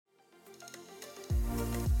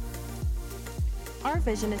Our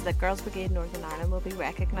vision is that Girls Brigade Northern Ireland will be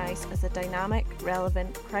recognised as a dynamic,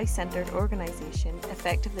 relevant, Christ-centred organisation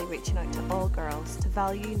effectively reaching out to all girls to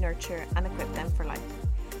value, nurture and equip them for life.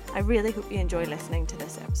 I really hope you enjoy listening to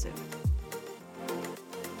this episode.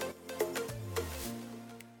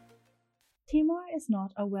 Tamar is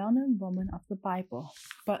not a well-known woman of the Bible,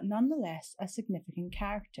 but nonetheless a significant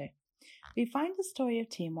character. We find the story of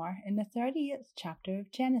Tamar in the 38th chapter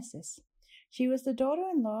of Genesis. She was the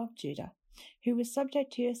daughter-in-law of Judah, who was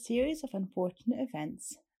subject to a series of unfortunate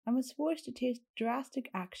events and was forced to take drastic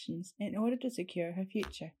actions in order to secure her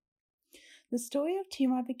future. The story of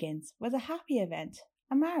Tamar begins with a happy event,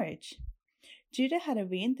 a marriage. Judah had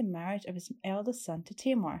arranged the marriage of his eldest son to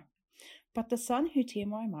Tamar, but the son who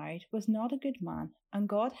Tamar married was not a good man, and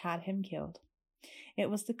God had him killed. It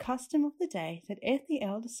was the custom of the day that if the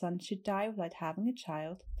eldest son should die without having a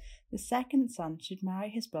child, the second son should marry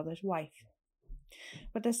his brother's wife.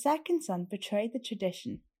 But the second son betrayed the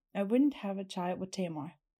tradition and wouldn't have a child with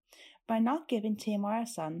Tamar. By not giving Tamar a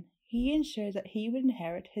son, he ensured that he would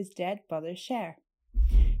inherit his dead brother's share.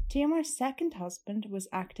 Tamar's second husband was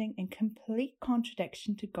acting in complete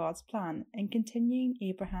contradiction to God's plan and continuing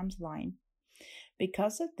Abraham's line.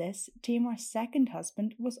 Because of this, Tamar's second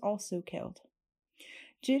husband was also killed.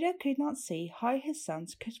 Judah could not see how his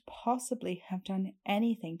sons could possibly have done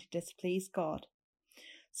anything to displease God.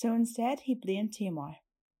 So instead he blamed Tamar.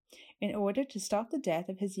 In order to stop the death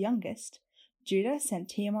of his youngest, Judah sent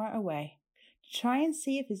Tamar away to try and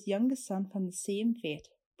save his youngest son from the same fate,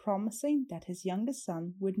 promising that his youngest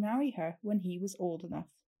son would marry her when he was old enough.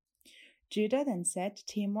 Judah then said to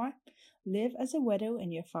Tamar, "Live as a widow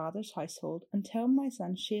in your father's household until my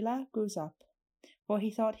son Shelah grows up," for he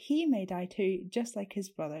thought he may die too, just like his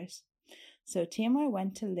brothers. So Tamar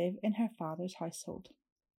went to live in her father's household.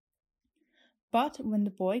 But when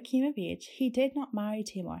the boy came of age, he did not marry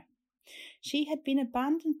Tamar. She had been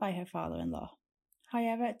abandoned by her father-in-law.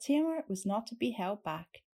 However, Tamar was not to be held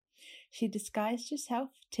back. She disguised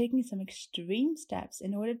herself, taking some extreme steps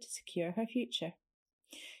in order to secure her future.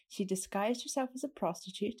 She disguised herself as a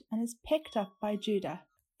prostitute and is picked up by Judah.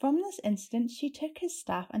 From this incident, she took his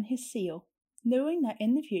staff and his seal, knowing that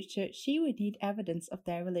in the future she would need evidence of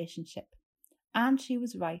their relationship. And she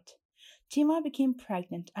was right. Tamar became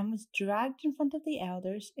pregnant and was dragged in front of the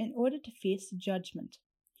elders in order to face judgment.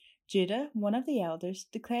 Judah, one of the elders,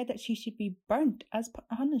 declared that she should be burnt as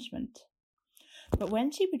punishment. But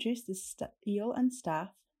when she produced the seal and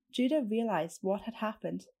staff, Judah realized what had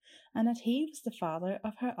happened and that he was the father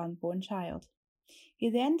of her unborn child. He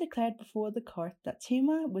then declared before the court that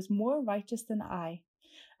Tamar was more righteous than I,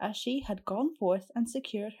 as she had gone forth and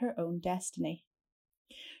secured her own destiny.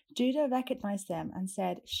 Judah recognized them and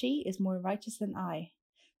said, "She is more righteous than I,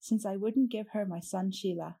 since I wouldn't give her my son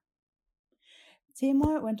Shelah."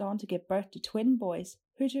 Tamar went on to give birth to twin boys,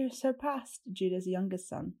 who surpassed Judah's youngest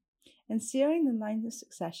son, ensuring the line of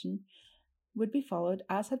succession would be followed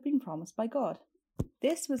as had been promised by God.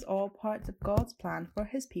 This was all part of God's plan for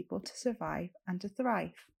his people to survive and to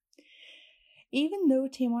thrive. Even though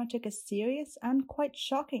Tamar took a serious and quite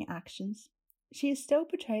shocking actions, she is still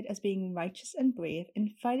portrayed as being righteous and brave in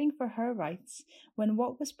fighting for her rights when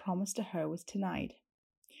what was promised to her was denied.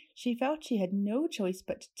 She felt she had no choice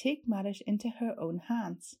but to take matters into her own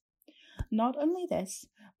hands. Not only this,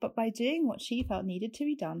 but by doing what she felt needed to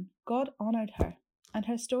be done, God honoured her, and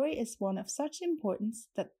her story is one of such importance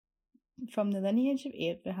that from the lineage of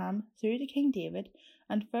Abraham through to King David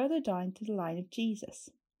and further down to the line of Jesus,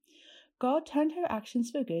 God turned her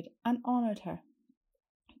actions for good and honoured her.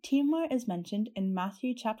 Tamar is mentioned in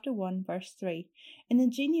Matthew chapter 1 verse 3 in the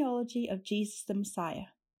genealogy of Jesus the Messiah.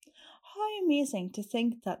 How amazing to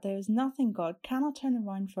think that there is nothing God cannot turn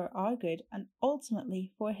around for our good and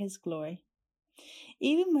ultimately for his glory.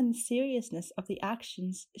 Even when the seriousness of the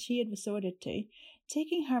actions she had resorted to,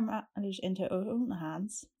 taking her matters into her own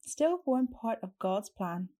hands, still formed part of God's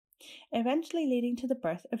plan, eventually leading to the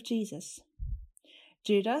birth of Jesus.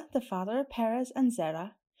 Judah, the father of Perez and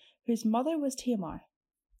Zerah, whose mother was Tamar.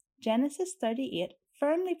 Genesis 38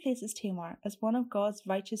 firmly places Tamar as one of God's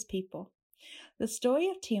righteous people. The story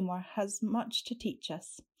of Tamar has much to teach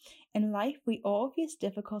us. In life, we all face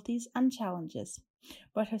difficulties and challenges,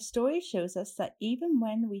 but her story shows us that even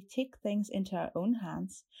when we take things into our own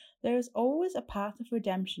hands, there is always a path of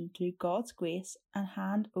redemption through God's grace and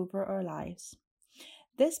hand over our lives.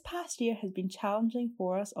 This past year has been challenging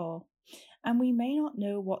for us all, and we may not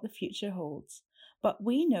know what the future holds, but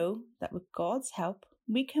we know that with God's help,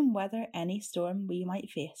 we can weather any storm we might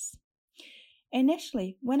face.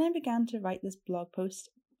 Initially, when I began to write this blog post,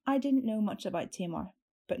 I didn't know much about Tamar,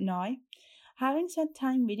 but now, having spent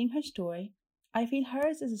time reading her story, I feel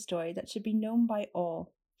hers is a story that should be known by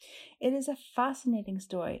all. It is a fascinating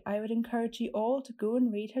story. I would encourage you all to go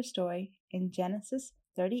and read her story in Genesis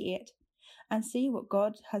 38 and see what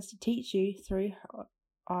God has to teach you through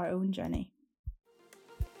our own journey.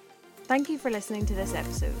 Thank you for listening to this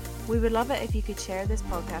episode. We would love it if you could share this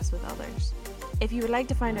podcast with others. If you would like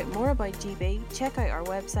to find out more about GB, check out our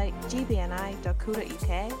website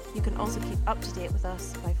gbni.co.uk. You can also keep up to date with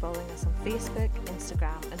us by following us on Facebook,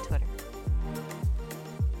 Instagram and Twitter.